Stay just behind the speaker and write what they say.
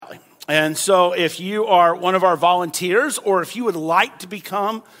And so if you are one of our volunteers, or if you would like to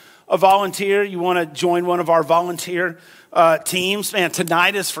become a volunteer, you want to join one of our volunteer teams, man,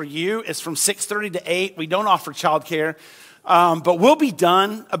 tonight is for you. It's from 6:30 to 8. We don't offer childcare, but we'll be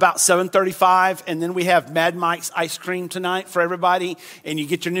done about 7:35, and then we have Mad Mike's ice cream tonight for everybody, and you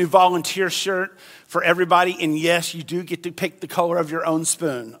get your new volunteer shirt for everybody, and yes, you do get to pick the color of your own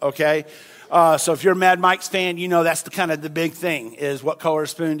spoon, okay? So if you're a Mad Mike's fan, you know that's the big thing is what color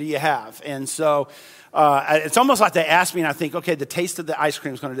spoon do you have? And so it's almost like they ask me and I think, okay, the taste of the ice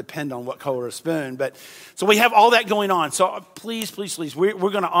cream is going to depend on what color of spoon. But so we have all that going on. So please, we're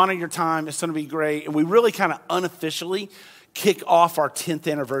going to honor your time. It's going to be great. And we really kind of unofficially kick off our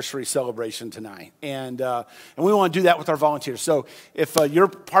 10th anniversary celebration tonight. And we want to do that with our volunteers. So if you're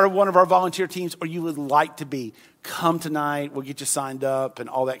part of one of our volunteer teams or you would like to be, come tonight. We'll get you signed up and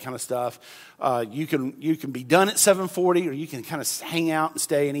all that kind of stuff. You can be done at 7:40, or you can kind of hang out and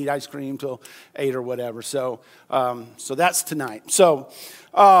stay and eat ice cream till 8 or whatever. So that's tonight. So,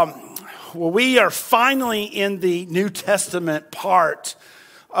 we are finally in the New Testament part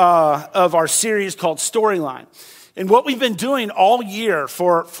of our series called Storyline. And what we've been doing all year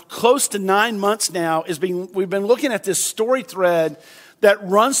for close to 9 months now is we've been looking at this story thread that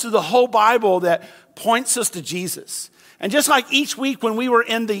runs through the whole Bible that points us to Jesus. And just like each week when we were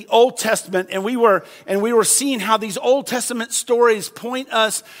in the Old Testament and we were seeing how these Old Testament stories point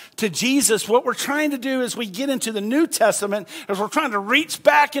us to Jesus, what we're trying to do as we get into the New Testament is we're trying to reach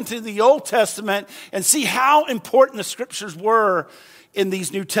back into the Old Testament and see how important the scriptures were in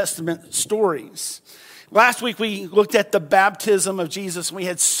these New Testament stories. Last week, we looked at the baptism of Jesus, and we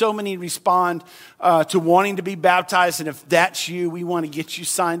had so many respond to wanting to be baptized. And if that's you, we want to get you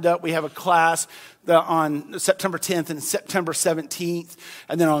signed up. We have a class on September 10th and September 17th.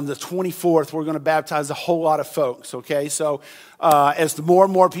 And then on the 24th, we're going to baptize a whole lot of folks, okay? So as the more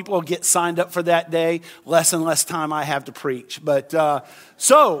and more people get signed up for that day, less and less time I have to preach. But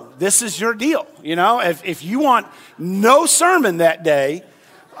so this is your deal, you know? If you want no sermon that day,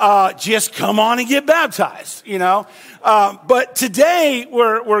 just come on and get baptized, you know. But today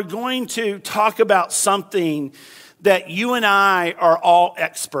we're going to talk about something that you and I are all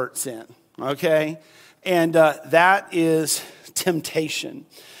experts in, okay? And that is temptation.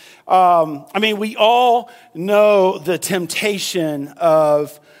 We all know the temptation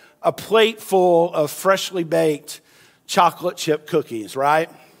of a plate full of freshly baked chocolate chip cookies, right?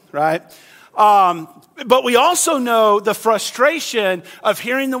 But we also know the frustration of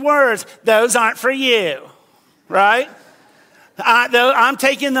hearing the words, those aren't for you, right? I'm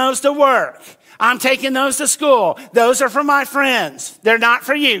taking those to work. I'm taking those to school. Those are for my friends. They're not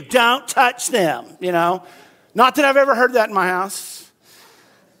for you. Don't touch them, you know. Not that I've ever heard that in my house.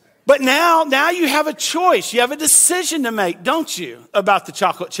 But now you have a choice. You have a decision to make, don't you, about the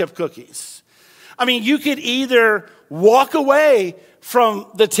chocolate chip cookies? I mean, you could either walk away from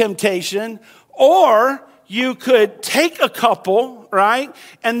the temptation, or you could take a couple, right,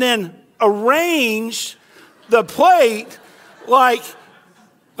 and then arrange the plate like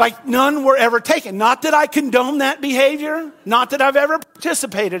none were ever taken. Not that I condone that behavior, not that I've ever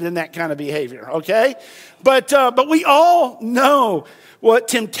participated in that kind of behavior, okay? But we all know what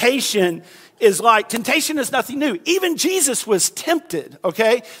temptation is like. Temptation is nothing new. Even Jesus was tempted,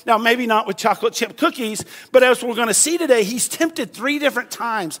 okay? Now, maybe not with chocolate chip cookies, but as we're going to see today, he's tempted 3 different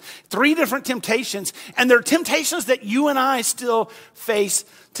times, 3 different temptations, and they're temptations that you and I still face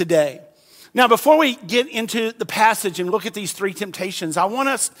today. Now, before we get into the passage and look at these 3 temptations, I want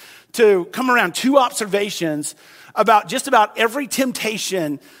us to come around 2 observations about just about every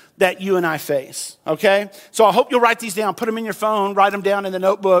temptation that you and I face, okay? So I hope you'll write these down, put them in your phone, write them down in the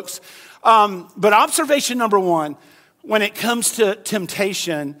notebooks. But observation number 1, when it comes to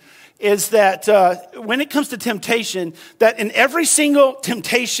temptation, is that that in every single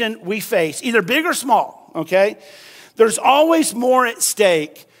temptation we face, either big or small, okay, there's always more at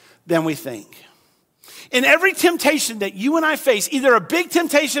stake than we think. In every temptation that you and I face, either a big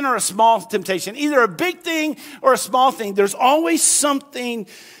temptation or a small temptation, either a big thing or a small thing, there's always something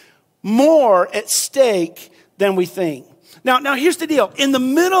more at stake than we think. Now here's the deal. In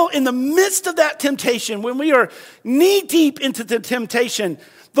the midst of that temptation, when we are knee deep into the temptation,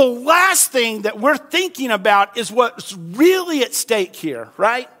 the last thing that we're thinking about is what's really at stake here,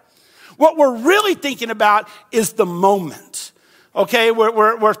 right? What we're really thinking about is the moment. Okay,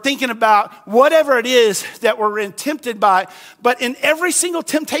 we're thinking about whatever it is that we're tempted by. But in every single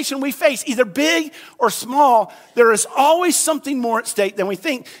temptation we face, either big or small, there is always something more at stake than we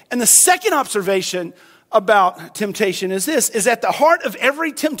think. And the second observation about temptation is this, is at the heart of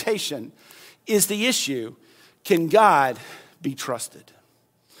every temptation is the issue, can God be trusted?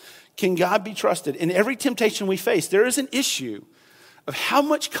 can God be trusted? In every temptation we face, there is an issue of how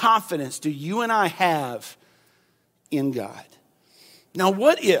much confidence do you and I have in God? Now,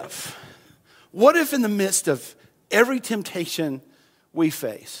 what if in the midst of every temptation we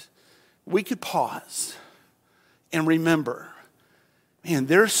face, we could pause and remember, man,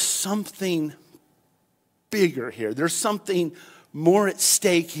 there's something bigger here. There's something more at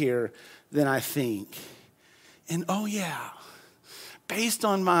stake here than I think. And oh yeah, based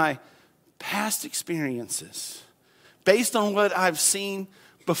on my past experiences, based on what I've seen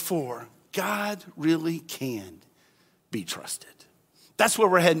before, God really can be trusted. That's where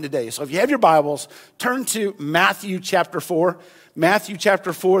we're heading today. So if you have your Bibles, turn to Matthew chapter 4. Matthew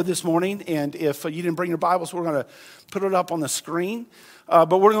chapter 4 this morning. And if you didn't bring your Bibles, we're going to put it up on the screen. But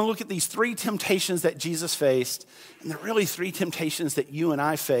we're going to look at these three temptations that Jesus faced. And they're really three temptations that you and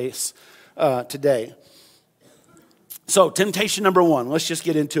I face today. So temptation number one, let's just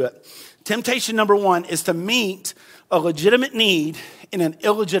get into it. Temptation number one is to meet a legitimate need in an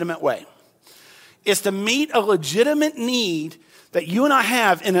illegitimate way. It's to meet a legitimate need that you and I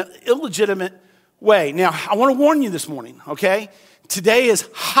have in an illegitimate way. Now, I want to warn you this morning, okay? Today is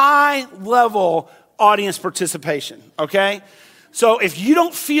high-level audience participation, okay? So if you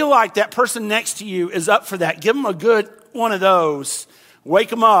don't feel like that person next to you is up for that, give them a good one of those. Wake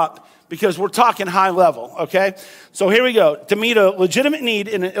them up, because we're talking high level, okay? So here we go. To meet a legitimate need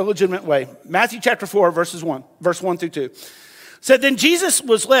in an illegitimate way. Matthew chapter 4, verse 1 through 2. Said, then Jesus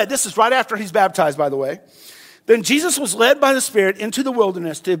was led. This is right after he's baptized, by the way. Then Jesus was led by the Spirit into the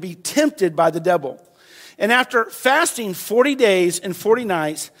wilderness to be tempted by the devil. And after fasting 40 days and 40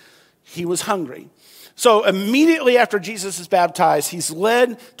 nights, he was hungry. So immediately after Jesus is baptized, he's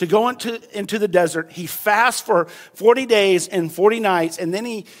led to go into the desert. He fasts for 40 days and 40 nights. And then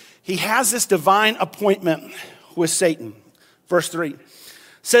he has this divine appointment with Satan. Verse 3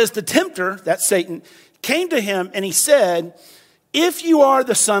 says, the tempter, that's Satan, came to him and he said, if you are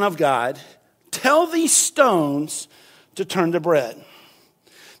the Son of God, tell these stones to turn to bread.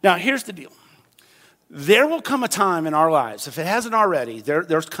 Now, here's the deal. There will come a time in our lives, if it hasn't already,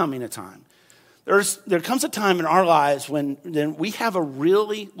 there's coming a time. There comes a time in our lives when then we have a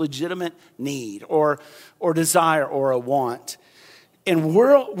really legitimate need or desire or a want. And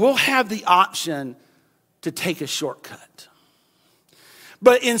we'll have the option to take a shortcut.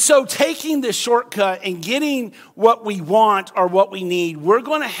 But in so taking this shortcut and getting what we want or what we need, we're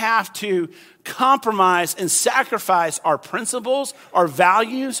going to have to compromise and sacrifice our principles, our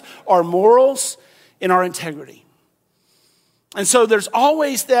values, our morals, and our integrity. And so there's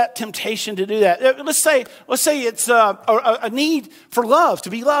always that temptation to do that. Let's say it's a need for love, to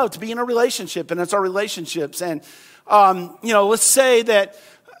be loved, to be in a relationship, and it's our relationships. And let's say that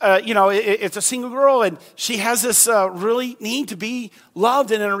it's a single girl and she has this really need to be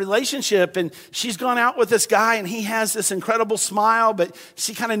loved and in a relationship, and she's gone out with this guy and he has this incredible smile, but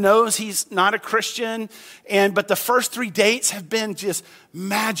she kind of knows he's not a Christian, but the first 3 dates have been just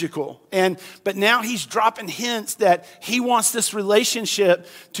magical, but now he's dropping hints that he wants this relationship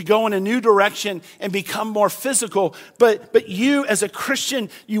to go in a new direction and become more physical, but you as a Christian,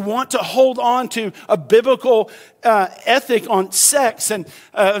 you want to hold on to a biblical ethic on sex and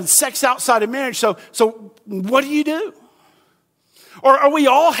sex outside of marriage. So what do? Or we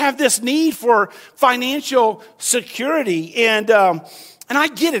all have this need for financial security, and I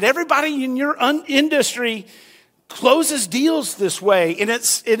get it. Everybody in your industry closes deals this way, and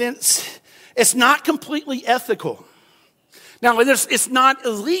it's not completely ethical. Now, it's not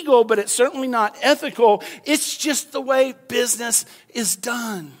illegal, but it's certainly not ethical. It's just the way business is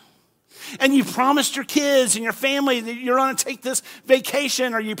done. And you promised your kids and your family that you're going to take this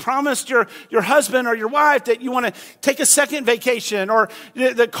vacation, or you promised your husband or your wife that you want to take a second vacation, or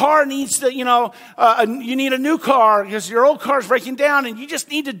the car needs to, you need a new car because your old car is breaking down, and you just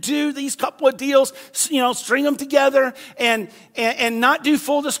need to do these couple of deals, string them together and not do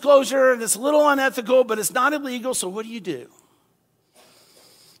full disclosure. And it's a little unethical, but it's not illegal. So what do?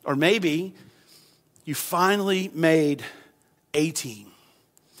 Or maybe you finally made A team.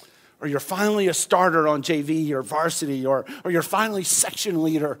 Or you're finally a starter on JV or varsity, or you're finally section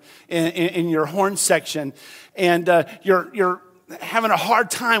leader in your horn section, and you're having a hard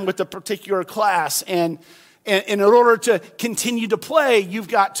time with a particular class, and in order to continue to play, you've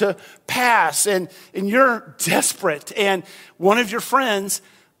got to pass, and you're desperate, and one of your friends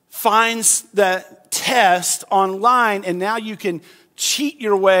finds the test online, and now you can cheat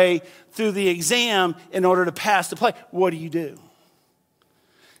your way through the exam in order to pass the play. What do?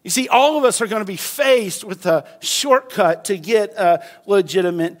 You see, all of us are going to be faced with a shortcut to get a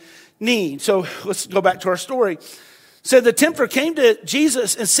legitimate need. So let's go back to our story. So the tempter came to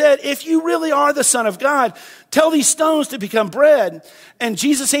Jesus and said, if you really are the Son of God, tell these stones to become bread. And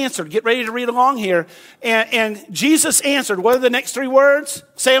Jesus answered, get ready to read along here. And Jesus answered, what are the next three words?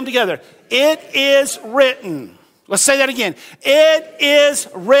 Say them together. It is written. Let's say that again. It is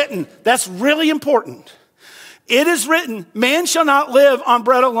written. That's really important. It is written, man shall not live on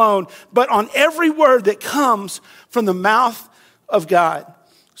bread alone, but on every word that comes from the mouth of God.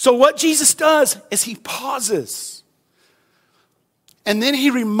 So what Jesus does is he pauses. And then he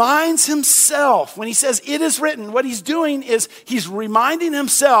reminds himself, when he says it is written, what he's doing is he's reminding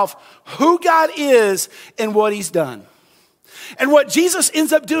himself who God is and what he's done. And what Jesus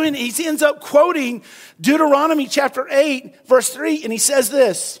ends up doing, he ends up quoting Deuteronomy chapter 8, verse 3, and he says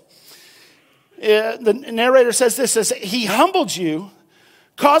this. The narrator says this, says, he humbled you,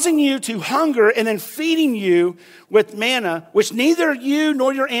 causing you to hunger and then feeding you with manna, which neither you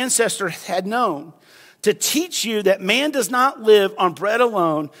nor your ancestors had known, to teach you that man does not live on bread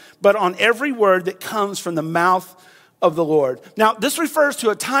alone, but on every word that comes from the mouth of the Lord. Now, this refers to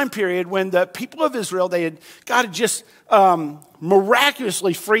a time period when the people of Israel, God had just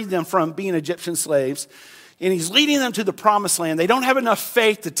miraculously freed them from being Egyptian slaves. And he's leading them to the promised land. They don't have enough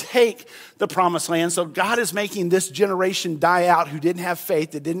faith to take the promised land. So God is making this generation die out who didn't have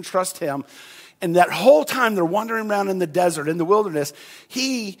faith, that didn't trust him. And that whole time they're wandering around in the desert, in the wilderness,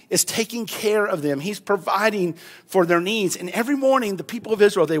 he is taking care of them. He's providing for their needs. And every morning, the people of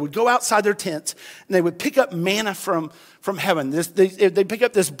Israel, they would go outside their tents and they would pick up manna from heaven. They pick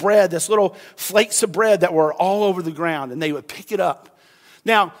up this bread, this little flakes of bread that were all over the ground, and they would pick it up.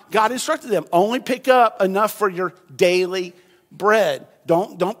 Now, God instructed them, only pick up enough for your daily bread.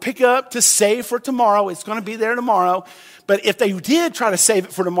 Don't pick up to save for tomorrow. It's going to be there tomorrow. But if they did try to save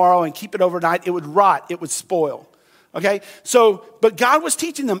it for tomorrow and keep it overnight, it would rot. It would spoil. Okay? But God was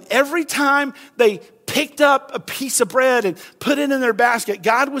teaching them every time they picked up a piece of bread and put it in their basket,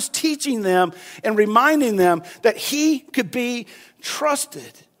 God was teaching them and reminding them that he could be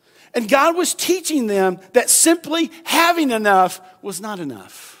trusted. And God was teaching them that simply having enough was not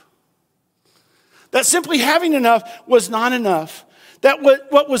enough. That simply having enough was not enough. That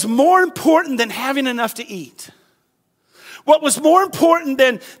what was more important than having enough to eat, what was more important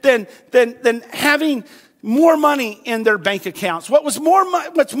than having more money in their bank accounts, what's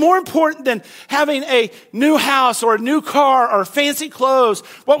more important than having a new house or a new car or fancy clothes,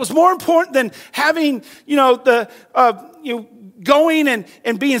 what was more important than having, going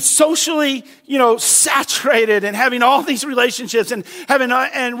and being socially, saturated and having all these relationships and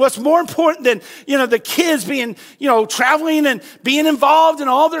and what's more important than, the kids being, traveling and being involved in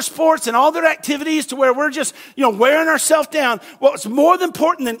all their sports and all their activities to where we're just, wearing ourselves down. What's more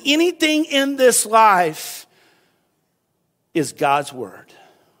important than anything in this life is God's word.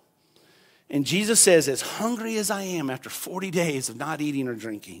 And Jesus says, as hungry as I am after 40 days of not eating or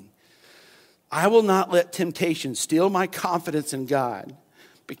drinking, I will not let temptation steal my confidence in God,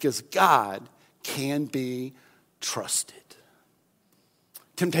 because God can be trusted.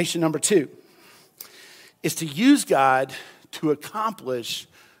 Temptation number 2 is to use God to accomplish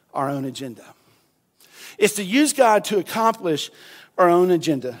our own agenda. It's to use God to accomplish our own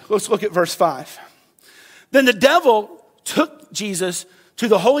agenda. Let's look at verse 5. Then the devil took Jesus to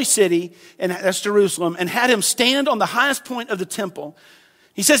the holy city, and that's Jerusalem, and had him stand on the highest point of the temple.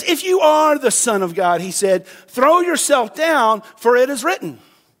 He says, if you are the Son of God, he said, throw yourself down, for it is written.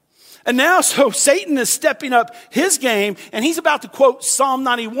 And now, so Satan is stepping up his game, and he's about to quote Psalm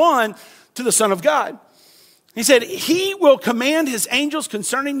 91 to the Son of God. He said, he will command his angels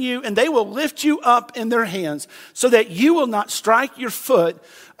concerning you, and they will lift you up in their hands, so that you will not strike your foot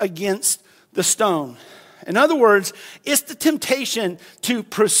against the stone. In other words, it's the temptation to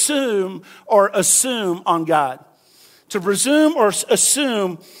presume or assume on God. To presume or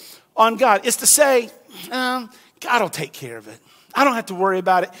assume on God. It's to say, God will take care of it. I don't have to worry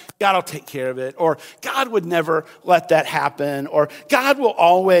about it. God will take care of it. Or God would never let that happen. Or God will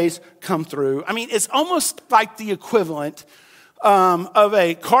always come through. I mean, it's almost like the equivalent of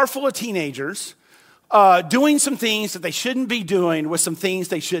a car full of teenagers doing some things that they shouldn't be doing with some things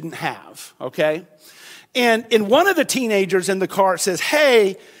they shouldn't have, okay? And one of the teenagers in the car says,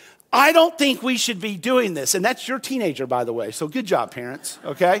 hey, I don't think we should be doing this. And that's your teenager, by the way. So good job, parents,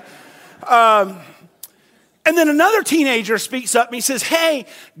 okay? And then another teenager speaks up and he says, hey,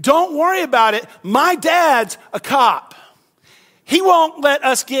 don't worry about it. My dad's a cop. He won't let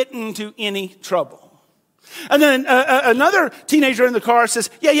us get into any trouble. And then another teenager in the car says,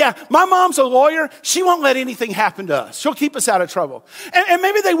 yeah, my mom's a lawyer. She won't let anything happen to us. She'll keep us out of trouble. And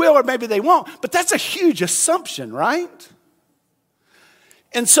maybe they will or maybe they won't. But that's a huge assumption, right?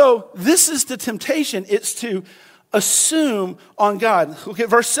 And so this is the temptation. It's to assume on God. Look at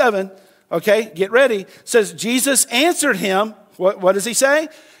verse 7. Okay, get ready. It says, Jesus answered him. What does he say?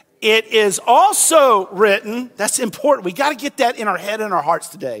 It is also written. That's important. We got to get that in our head and our hearts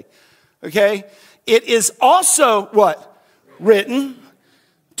today. Okay? It is also what? Written.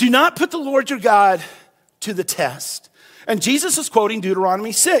 Do not put the Lord your God to the test. And Jesus is quoting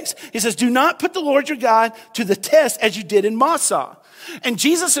Deuteronomy 6. He says, do not put the Lord your God to the test as you did in Massah. And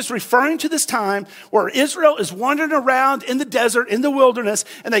Jesus is referring to this time where Israel is wandering around in the desert, in the wilderness,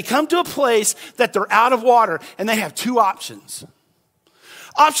 and they come to a place that they're out of water, and they have two options.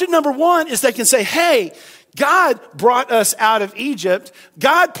 Option number one is they can say, hey, God brought us out of Egypt.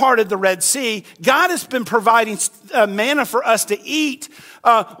 God parted the Red Sea. God has been providing manna for us to eat.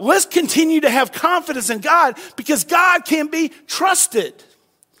 Let's continue to have confidence in God because God can be trusted.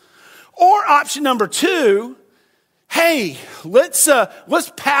 Or option number two, hey, let's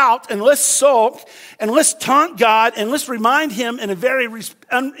pout and let's sulk and let's taunt God and let's remind him in a very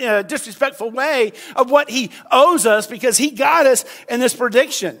disrespectful way of what he owes us because he got us in this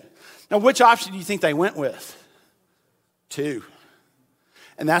prediction. Now, which option do you think they went with? Two.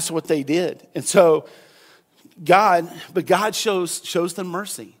 And that's what they did. And so God shows them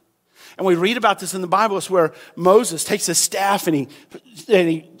mercy. And we read about this in the Bible. It's where Moses takes his staff and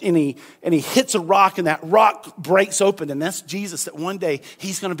he hits a rock, and that rock breaks open. And that's Jesus, that one day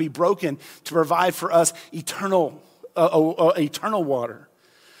he's going to be broken to provide for us eternal water.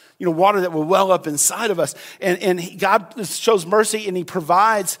 You know, water that will well up inside of us. And God shows mercy and he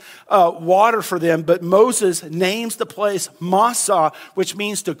provides water for them. But Moses names the place Massah, which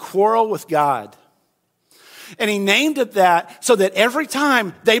means to quarrel with God. And he named it that so that every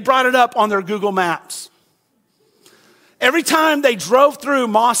time they brought it up on their Google Maps, every time they drove through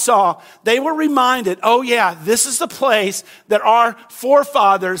Massah, they were reminded, oh yeah, this is the place that our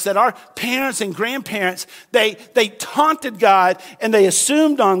forefathers, that our parents and grandparents, they taunted God and they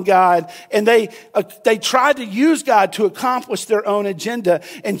assumed on God and they tried to use God to accomplish their own agenda.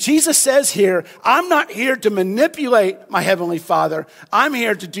 And Jesus says here, I'm not here to manipulate my Heavenly Father. I'm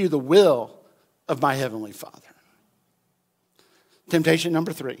here to do the will of my Heavenly Father. Temptation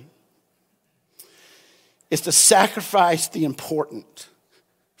number 3 is to sacrifice the important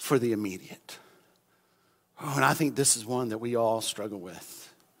for the immediate. Oh, and I think this is one that we all struggle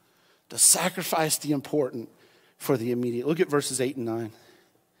with. To sacrifice the important for the immediate. Look at verses 8 and 9.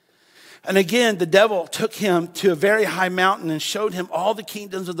 And again, the devil took him to a very high mountain and showed him all the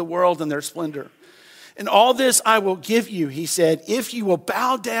kingdoms of the world and their splendor. And all this I will give you, he said, if you will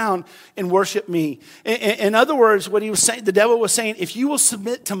bow down and worship me. In other words, what he was saying, the devil was saying, if you will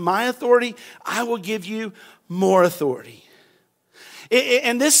submit to my authority, I will give you more authority.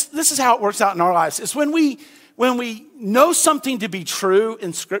 And this is how it works out in our lives. It's when we know something to be true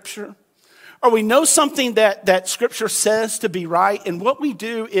in Scripture, or we know something that Scripture says to be right, and what we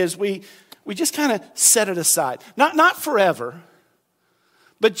do is we just kind of set it aside. Not forever,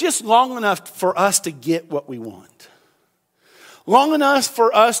 but just long enough for us to get what we want. Long enough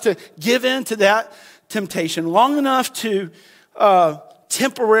for us to give in to that temptation. Long enough to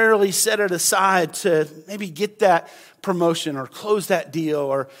temporarily set it aside to maybe get that promotion or close that deal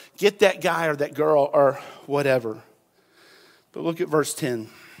or get that guy or that girl or whatever. But look at verse 10.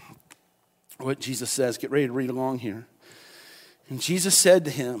 What Jesus says. Get ready to read along here. And Jesus said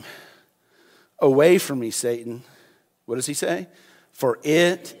to him, away from me, Satan. What does he say? For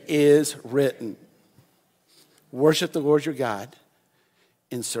it is written, worship the Lord your God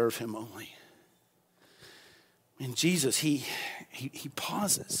and serve him only. And Jesus, he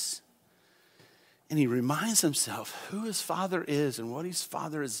pauses and he reminds himself who his Father is and what his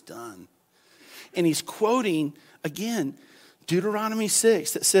Father has done. And he's quoting, again, Deuteronomy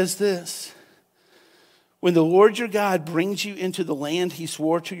 6 that says this. When the Lord your God brings you into the land he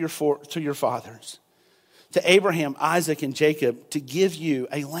swore to your fathers, to Abraham, Isaac, and Jacob, to give you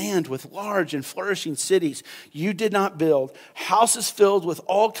a land with large and flourishing cities you did not build, houses filled with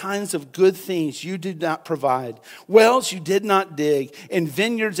all kinds of good things you did not provide, wells you did not dig, and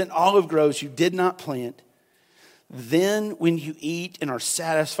vineyards and olive groves you did not plant. Then when you eat and are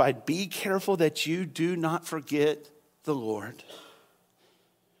satisfied, be careful that you do not forget the Lord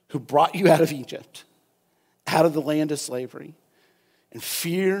who brought you out of Egypt, out of the land of slavery, and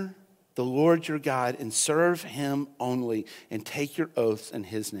fear the Lord your God and serve him only and take your oaths in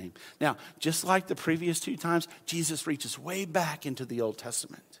his name. Now, just like the previous 2 times, Jesus reaches way back into the Old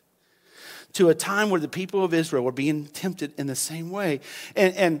Testament to a time where the people of Israel were being tempted in the same way.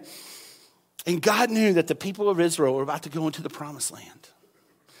 And God knew that the people of Israel were about to go into the promised land.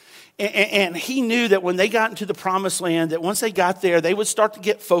 And he knew that when they got into the promised land, that once they got there, they would start to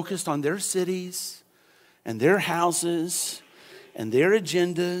get focused on their cities and their houses and their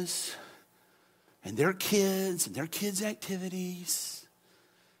agendas and their kids and their kids' activities.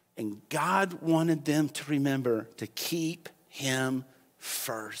 And God wanted them to remember to keep him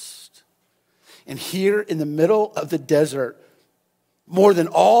first. And here in the middle of the desert, more than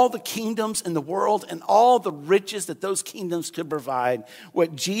all the kingdoms in the world and all the riches that those kingdoms could provide,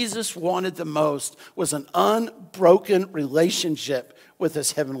 what Jesus wanted the most was an unbroken relationship with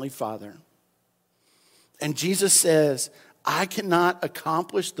his heavenly Father. And Jesus says, I cannot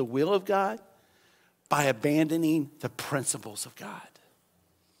accomplish the will of God by abandoning the principles of God.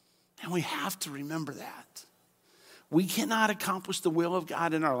 And we have to remember that. We cannot accomplish the will of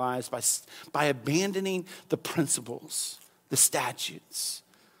God in our lives by abandoning the principles, the statutes,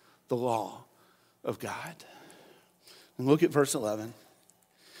 the law of God. And look at verse 11.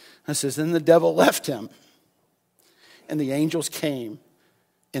 It says, then the devil left him, and the angels came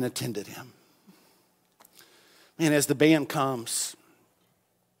and attended him. Man, as the band comes,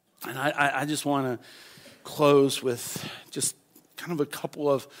 and I just want to close with just kind of a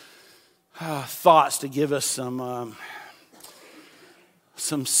couple of thoughts to give us some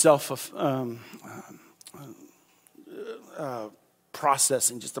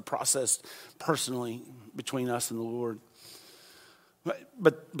processing, just the process personally between us and the Lord.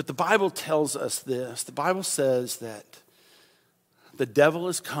 But the Bible tells us this. The Bible says that the devil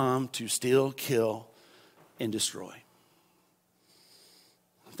has come to steal, kill, and destroy.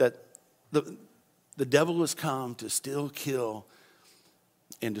 That the devil has come to steal, kill,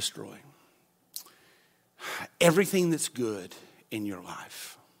 and destroy everything that's good in your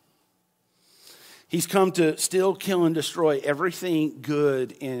life. He's come to steal, kill, and destroy everything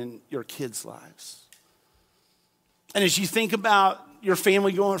good in your kids' lives. And as you think about your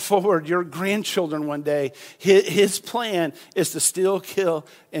family going forward, your grandchildren one day, his plan is to steal, kill,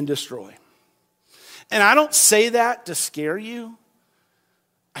 and destroy. And I don't say that to scare you.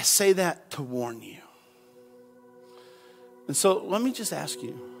 I say that to warn you. And so let me just ask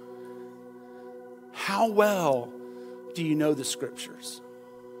you, how well do you know the scriptures?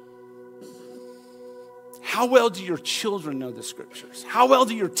 How well do your children know the scriptures? How well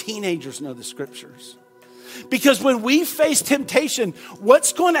do your teenagers know the scriptures? Because when we face temptation,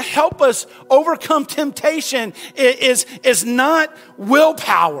 what's going to help us overcome temptation is not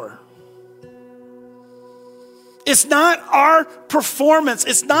willpower. It's not our performance.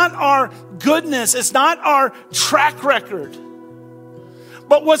 It's not our goodness. It's not our track record.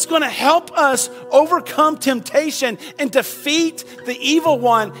 But what's going to help us overcome temptation and defeat the evil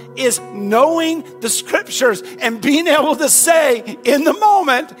one is knowing the scriptures and being able to say in the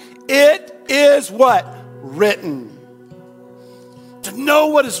moment, it is what? Written. To know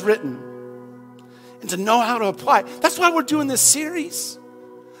what is written and to know how to apply it. That's why we're doing this series.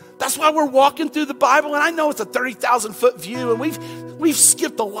 That's why we're walking through the Bible. And I know it's a 30,000-foot view and we've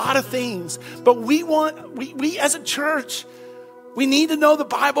skipped a lot of things. But we as a church, we need to know the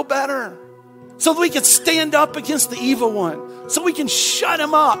Bible better so that we can stand up against the evil one, so we can shut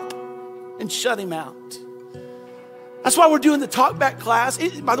him up and shut him out. That's why we're doing the Talk Back class.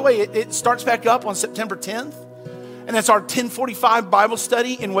 By the way, it starts back up on September 10th. And that's our 1045 Bible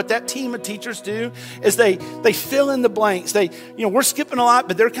study. And what that team of teachers do is they fill in the blanks. We're skipping a lot,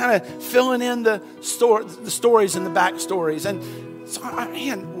 but they're kind of filling in the stories and the backstories. And so,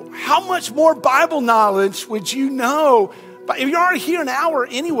 man, how much more Bible knowledge would you know? But you're already here an hour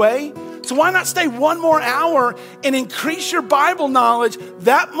anyway. So why not stay one more hour and increase your Bible knowledge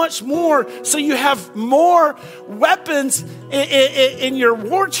that much more so you have more weapons in your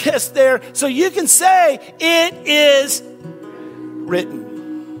war chest there so you can say, it is written.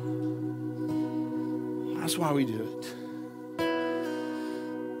 That's why we do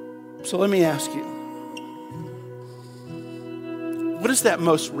it. So let me ask you, what is that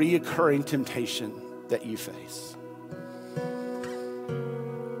most reoccurring temptation that you face?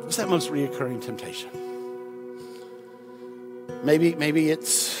 What's that most reoccurring temptation? Maybe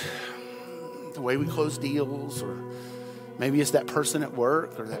it's the way we close deals, or maybe it's that person at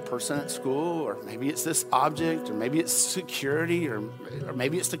work, or that person at school, or maybe it's this object, or maybe it's security, or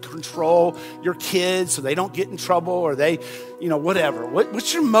maybe it's to control your kids so they don't get in trouble, or they, whatever.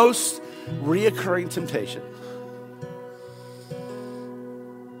 What's your most reoccurring temptation?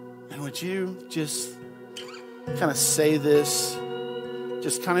 And would you just kind of say this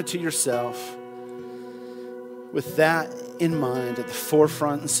just kind of to yourself with that in mind at the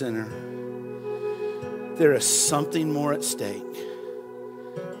forefront and center? There is something more at stake,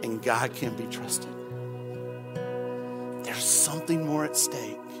 and God can be trusted. There's something more at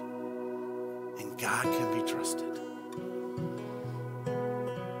stake, and God can be trusted.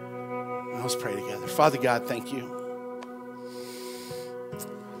 Let's pray together. Father God, thank you.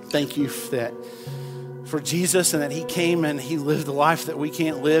 Thank you for Jesus and that he came and he lived the life that we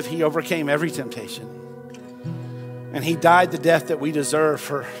can't live. He overcame every temptation. And he died the death that we deserve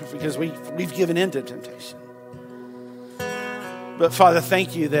because we've given in to temptation. But Father,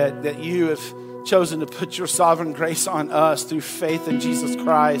 thank you that you have chosen to put your sovereign grace on us through faith in Jesus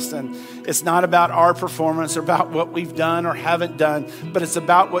Christ. And it's not about our performance or about what we've done or haven't done, but it's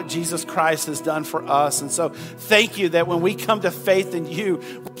about what Jesus Christ has done for us. And so thank you that when we come to faith in you,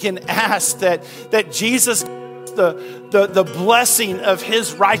 we can ask that Jesus, the blessing of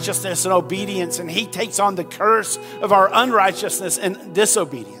his righteousness and obedience, and he takes on the curse of our unrighteousness and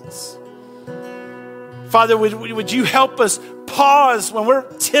disobedience. Father, would you help us pause when we're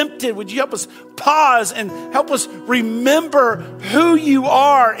tempted? Would you help us pause and help us remember who you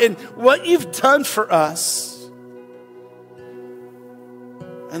are and what you've done for us?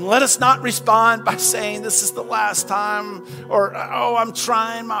 And let us not respond by saying this is the last time or, oh, I'm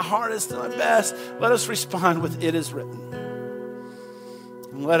trying my hardest and my best. Let us respond with it is written.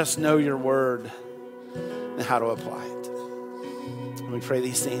 And let us know your word and how to apply it. And we pray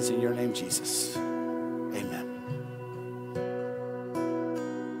these things in your name, Jesus. Amen.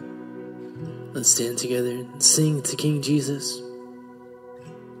 Let's stand together and sing to King Jesus.